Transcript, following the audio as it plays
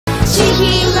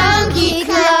Cheeky Monkey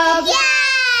Club!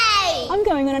 Yay! I'm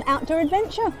going on an outdoor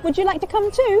adventure. Would you like to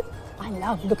come too? I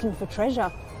love looking for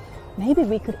treasure. Maybe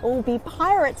we could all be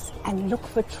pirates and look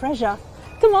for treasure.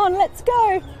 Come on, let's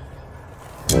go.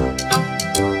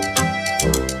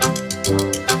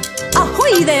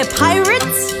 Ahoy there,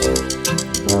 pirates!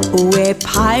 We're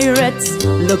pirates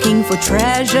looking for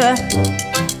treasure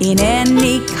in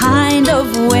any kind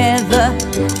of weather.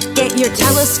 Get your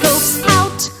telescopes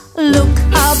out, look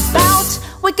about.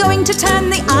 We're going to turn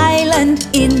the island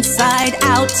inside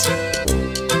out.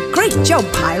 Great job,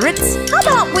 pirates. How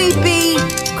about we be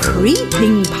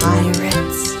creeping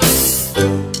pirates?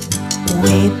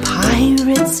 We're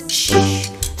pirates, shh,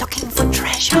 looking for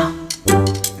treasure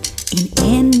in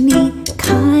any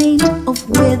kind of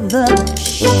weather.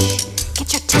 Shh,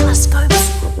 get your telescopes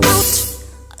out,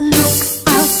 look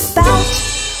about.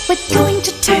 We're going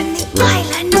to turn the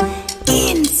island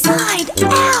inside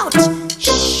out.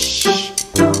 Shh.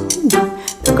 Ooh,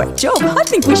 great job. I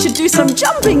think we should do some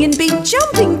jumping and be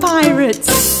jumping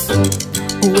pirates.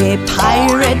 We're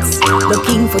pirates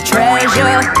looking for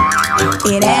treasure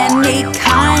in any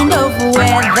kind of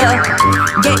weather.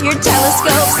 Get your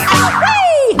telescopes out.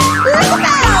 Hey! Look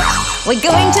out! We're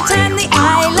going to turn the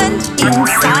island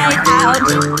inside out.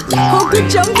 Oh, good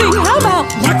jumping. How about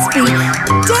let's be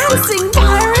dancing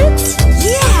pirates?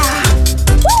 Yeah!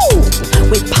 Woo!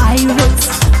 We're pirates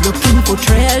looking for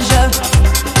treasure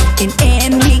in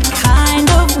any kind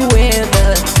of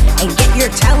weather. And get your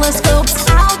telescopes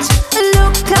out.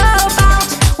 Look about.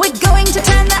 We're going to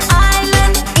turn the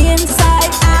island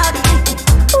inside out.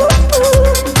 Ooh,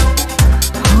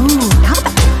 how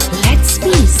about let's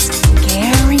be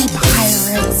scary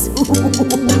pirates.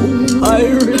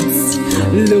 Pirates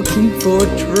looking for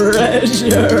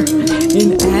treasure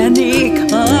in any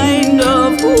kind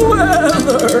of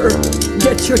weather.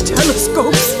 Get your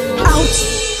telescopes out.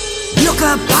 Look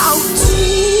about.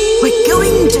 We're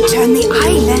going to turn the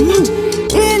island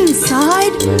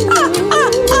inside out.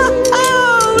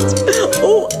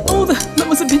 Oh, that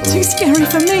was a bit too scary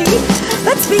for me.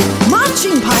 Let's be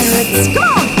marching pirates. Come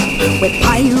on. We're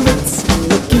pirates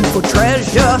looking for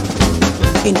treasure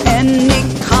in any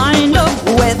kind of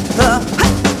weather.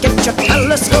 Get your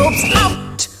telescopes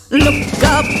out. Look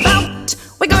about.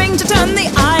 We're going to turn the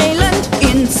island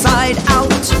inside out.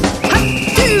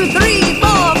 2, 3,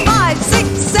 4, 5, 6,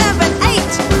 7, 8.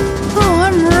 Oh,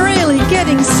 I'm really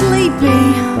getting sleepy.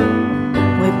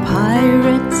 We're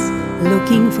pirates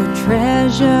looking for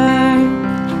treasure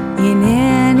in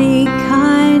any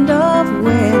kind of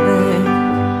weather.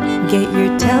 Get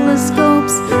your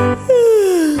telescopes.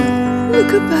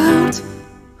 Look about.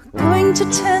 We're going to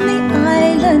turn the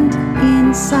island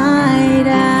inside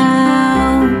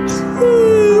out.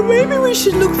 Maybe we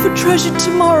should look for treasure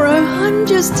tomorrow. I'm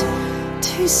just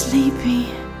too sleepy.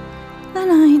 Good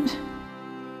night.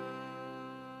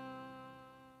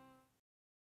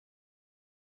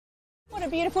 What a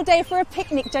beautiful day for a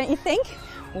picnic, don't you think?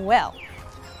 Well,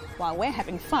 while we're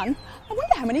having fun, I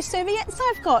wonder how many serviettes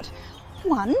I've got.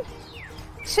 1,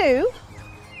 2,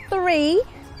 3,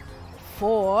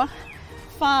 4,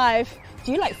 5.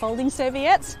 Do you like folding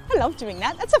serviettes? I love doing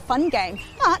that. That's a fun game.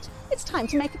 But it's time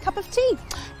to make a cup of tea.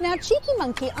 Now, Cheeky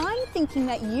Monkey, I'm thinking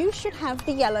that you should have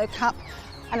the yellow cup.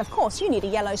 And of course, you need a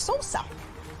yellow saucer.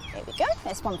 There we go.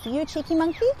 There's one for you, Cheeky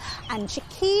Monkey. And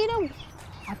Chiquita,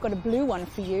 I've got a blue one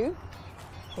for you.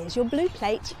 There's your blue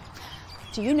plate.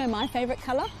 Do you know my favourite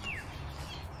colour?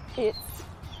 It's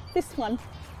this one,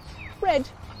 red.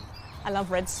 I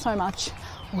love red so much.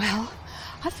 Well,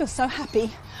 I feel so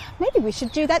happy. Maybe we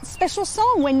should do that special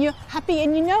song when you're happy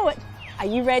and you know it. Are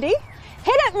you ready?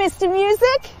 Hit it, Mr.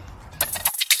 Music!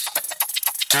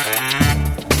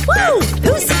 Woo!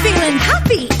 Who's feeling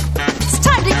happy? It's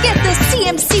time to get the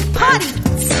CMC party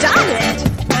started.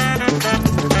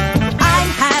 I'm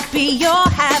happy, you're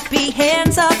happy.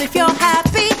 Hands up if you're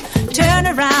happy. Turn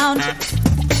around,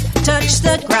 touch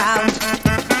the ground.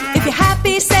 If you're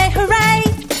happy, say hooray!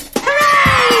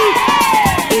 Hooray!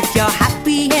 If you're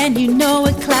happy and you know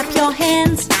it, clap your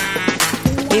hands.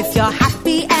 If you're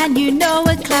happy and you know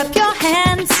it, clap your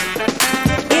hands.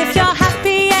 If you're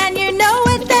happy and you know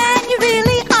it, then you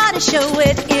really ought to show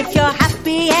it. If you're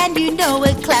happy and you know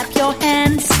it, clap your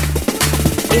hands.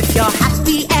 If you're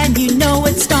happy and you know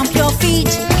it, stomp your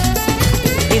feet.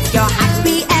 If you're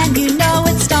happy and you know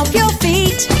it, stomp your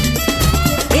feet.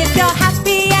 If you're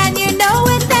happy and you know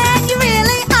it, then you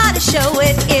really ought to show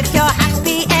it. If you're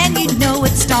happy and you know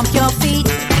it, stomp your feet.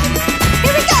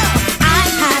 Here we go!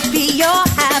 I'm happy, you're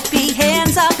happy.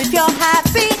 Hands up if you're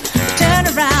happy. Turn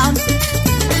around,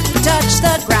 touch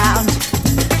the ground.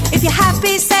 If you're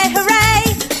happy, say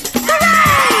hooray!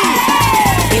 Hooray!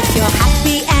 If you're happy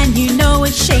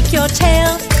shake your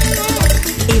tail.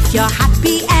 If you're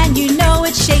happy and you know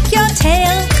it, shake your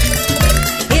tail.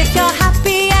 If you're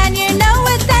happy and you know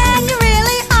it, then you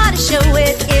really ought to show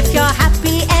it. If you're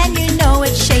happy and you know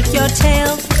it, shake your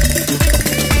tail.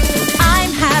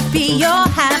 I'm happy, you're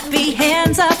happy,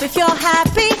 hands up if you're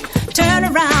happy. Turn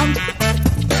around,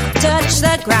 touch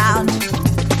the ground.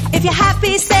 If you're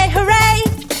happy, say hooray!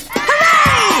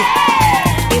 Hooray!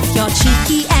 If you're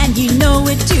cheeky and you know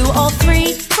it, do all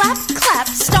three. Clap, clap,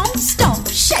 stomp, stomp,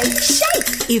 shake,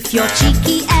 shake. If you're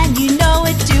cheeky and you know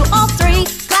it, do all three.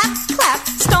 Clap, clap,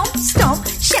 stomp, stomp,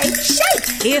 shake,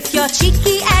 shake. If you're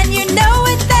cheeky and you know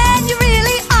it, then you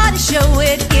really ought to show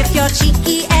it. If you're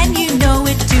cheeky and you know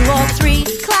it, do all three.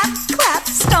 Clap, clap,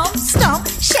 stomp, stomp,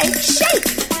 shake, shake.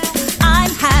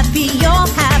 I'm happy, you're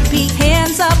happy,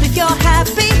 hands up if you're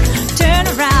happy. Turn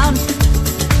around,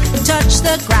 touch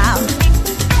the ground.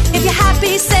 If you're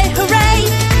happy, say hooray!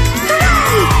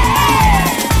 Hooray!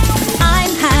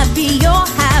 I'm happy, you're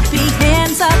happy,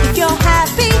 hands up if you're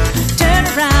happy. Turn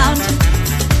around,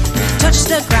 touch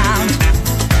the ground.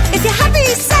 If you're happy,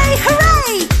 say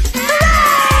hooray!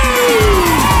 Hooray!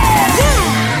 Yeah!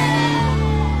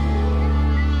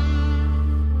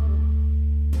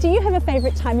 Do you have a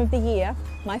favourite time of the year?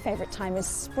 My favourite time is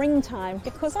springtime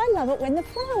because I love it when the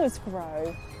flowers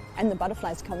grow and the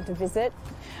butterflies come to visit.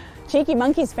 Cheeky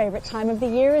Monkey's favourite time of the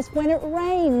year is when it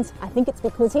rains. I think it's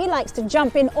because he likes to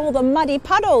jump in all the muddy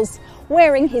puddles,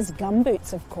 wearing his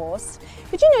gumboots, of course.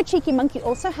 Did you know Cheeky Monkey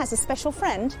also has a special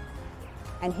friend?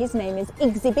 And his name is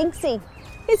Igsy Bigsy.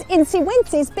 He's Incy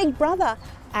Wincy's big brother,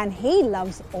 and he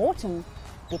loves autumn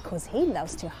because he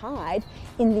loves to hide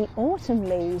in the autumn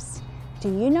leaves. Do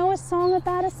you know a song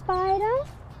about a spider?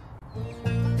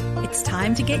 It's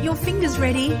time to get your fingers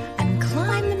ready and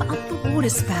climb them up the water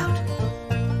spout.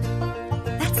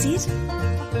 That's it.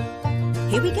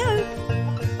 Here we go.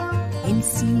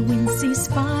 Incy Wincy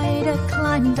Spider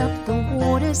climbed up the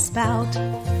water spout.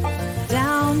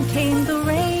 Down came the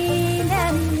rain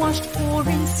and washed poor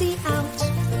Incy out.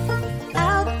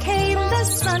 Out came the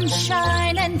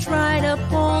sunshine and dried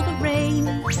up all the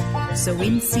rain. So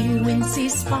Incy Wincy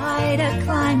Spider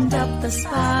climbed up the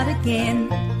spout again.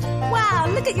 Wow,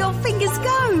 look at your fingers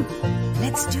go!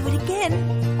 Let's do it again.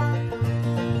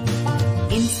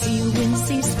 Incy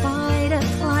Wincy Spider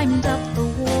climbed up the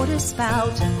water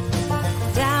spout.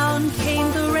 Down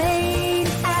came the rain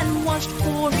and washed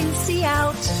poor Incy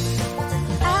out.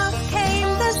 Out came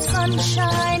the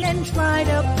sunshine and dried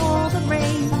up all the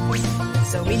rain.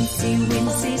 So Incy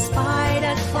Wincy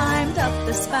Spider climbed up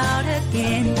the spout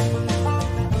again.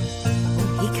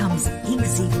 Oh, here comes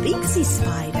Igsy Bigsy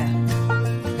Spider.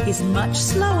 He's much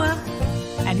slower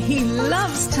and he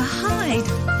loves to hide.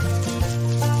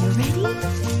 You ready?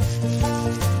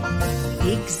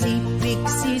 Igsy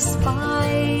Bigsy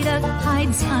Spider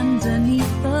hides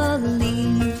underneath the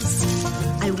leaves.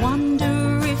 I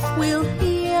wonder if we'll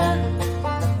hear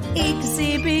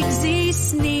Igsy Bigsy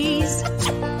sneeze.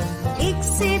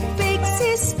 Igsy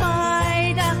Bigsy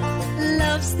Spider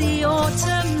loves the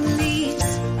autumn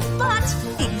leaves, but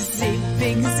Igsy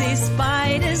Bigsy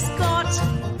Spider's got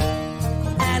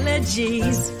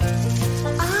allergies.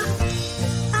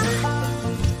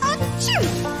 Achoo!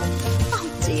 Oh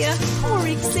dear, poor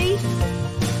Igsy.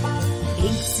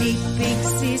 Igsy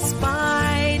Bigsy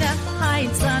Spider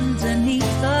hides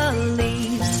underneath the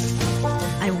leaves.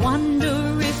 I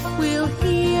wonder if we'll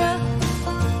hear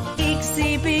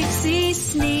Igsy Bigsy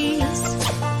sneeze.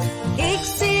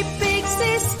 Igsy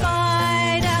Bigsy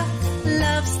Spider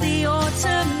loves the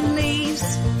autumn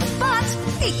leaves, but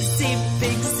Igsy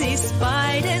Bigsy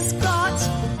Spider's got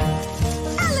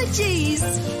allergies.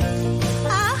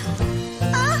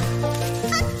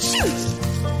 Achoo!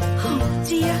 Oh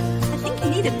dear, I think you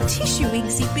need a tissue,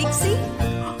 Igsy Bigsy.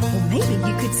 Or maybe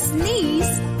you could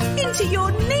sneeze into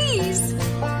your knees.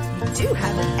 You do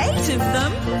have 8 of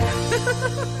them.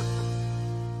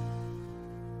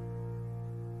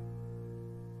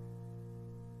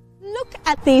 Look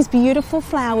at these beautiful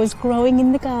flowers growing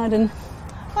in the garden.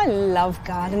 I love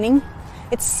gardening.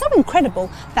 It's so incredible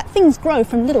that things grow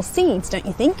from little seeds, don't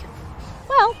you think?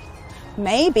 Well,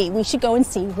 maybe we should go and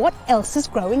see what else is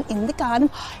growing in the garden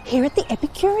here at the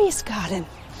Epicurious Garden.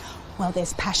 Well,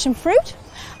 there's passion fruit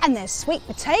and there's sweet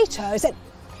potatoes and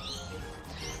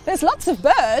there's lots of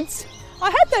birds.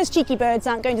 I hope those cheeky birds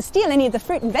aren't going to steal any of the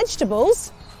fruit and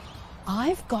vegetables.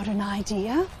 I've got an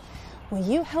idea. Will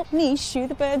you help me shoo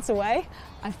the birds away?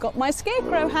 I've got my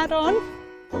scarecrow hat on.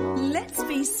 Let's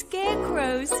be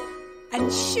scarecrows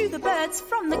and shoo the birds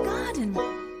from the garden.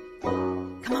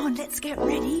 Come on, let's get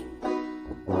ready.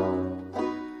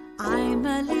 I'm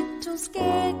a little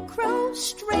scarecrow,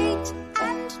 straight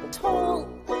and tall.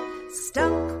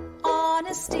 stuck on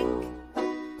a stick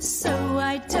so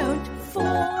I don't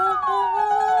fall.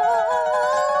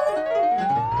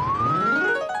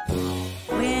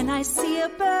 When I see a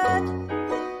bird,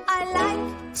 I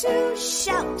like to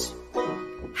shout,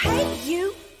 "Hey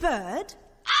you bird,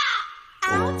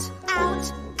 out,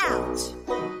 out, out."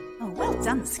 Oh, well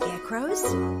done, scarecrows.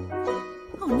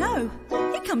 Oh no,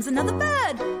 here comes another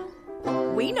bird.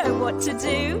 We know what to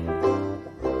do.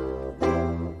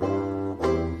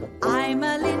 I'm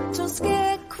a little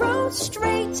scarecrow,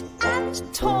 straight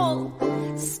and tall,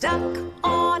 stuck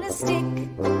on a stick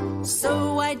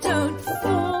so I don't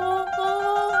fall.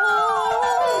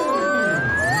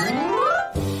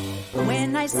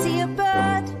 When I see a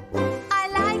bird, I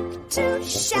like to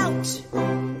shout,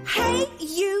 "Hey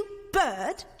you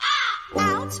bird,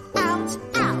 out, out,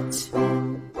 out."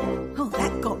 Oh,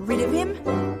 that got rid of him.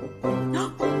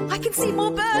 I can see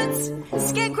more birds.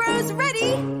 Scarecrow's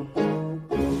ready.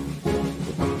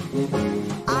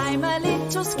 I'm a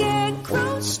little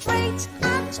scarecrow, straight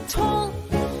and tall,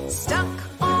 stuck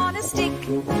on a stick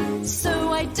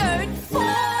so I don't fall.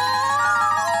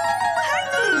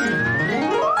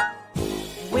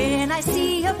 When I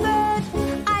see a bird,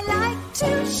 I like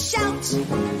to shout,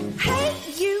 "Hey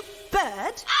you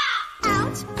bird,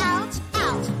 out, out,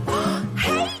 out."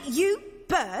 Hey you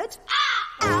bird,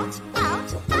 out,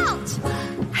 out, out.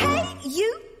 Hey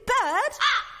you bird,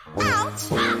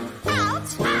 out,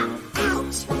 out, out.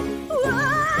 Wow!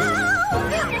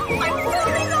 I'm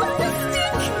falling off the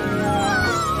stick.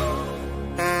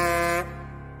 Wow!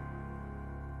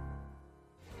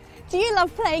 Do you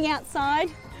love playing outside?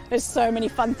 There's so many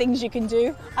fun things you can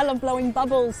do. I love blowing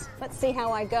bubbles. Let's see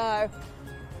how I go.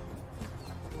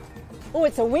 Oh,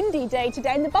 it's a windy day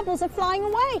today and the bubbles are flying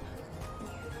away.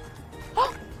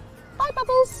 Oh, bye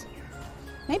bubbles.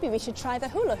 Maybe we should try the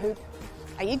hula hoop.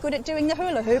 Are you good at doing the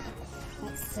hula hoop?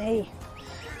 Let's see.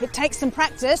 It takes some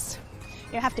practice.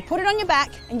 You have to put it on your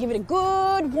back and give it a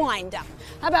good wind up.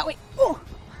 How about we... Oh,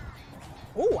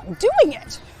 I'm doing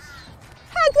it.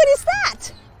 How good is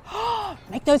that?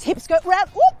 Make those hips go round.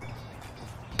 Oh,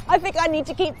 I think I need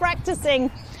to keep practicing.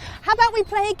 How about we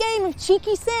play a game of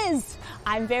Cheeky Says?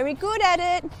 I'm very good at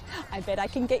it. I bet I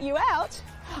can get you out.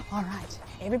 All right,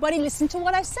 everybody listen to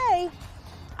what I say.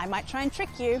 I might try and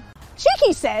trick you.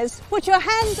 Cheeky says, put your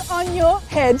hands on your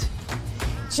head.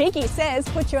 Cheeky says,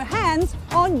 put your hands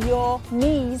on your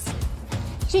knees.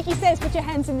 Cheeky says, put your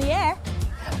hands in the air.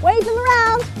 Wave them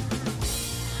around.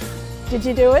 Did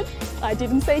you do it? I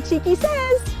didn't say Cheeky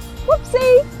says.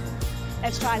 Whoopsie.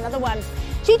 Let's try another one.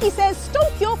 Cheeky says,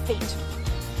 stomp your feet.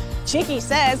 Cheeky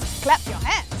says, clap your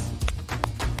hands.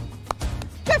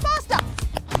 Go faster.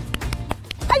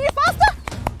 Are you faster?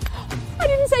 I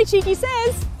didn't say Cheeky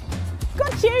says.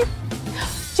 Got you.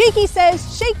 Cheeky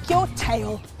says, shake your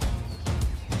tail.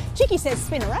 Cheeky says,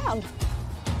 spin around.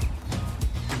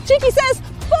 Cheeky says,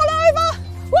 fall over.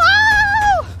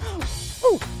 Wow!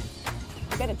 Ooh,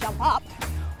 you better jump up.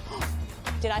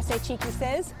 Did I say Cheeky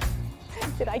says?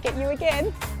 Did I get you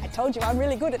again? I told you I'm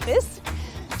really good at this.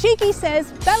 Cheeky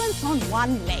says, balance on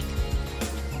one leg.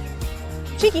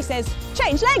 Cheeky says,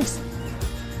 change legs.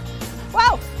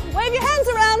 Wow, wave your hands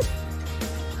around.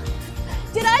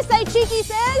 Did I say Cheeky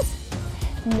says?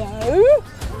 No.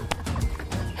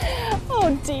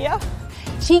 Oh dear.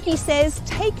 Cheeky says,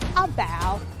 take a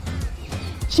bow.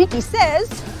 Cheeky says,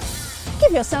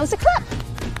 give yourselves a clap.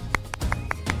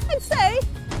 And say,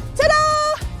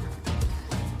 ta-da!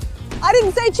 I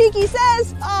didn't say Cheeky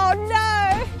says. Oh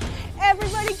no.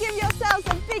 Everybody give yourselves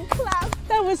a big clap.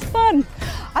 That was fun.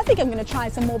 I think I'm going to try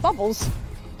some more bubbles.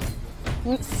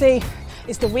 Let's see.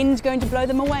 Is the wind going to blow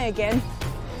them away again?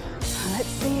 Let's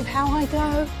see how I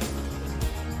go.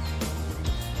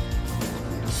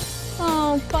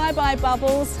 Oh, bye-bye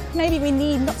bubbles. Maybe we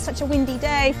need not such a windy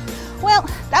day. Well,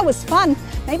 that was fun.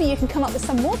 Maybe you can come up with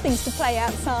some more things to play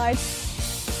outside.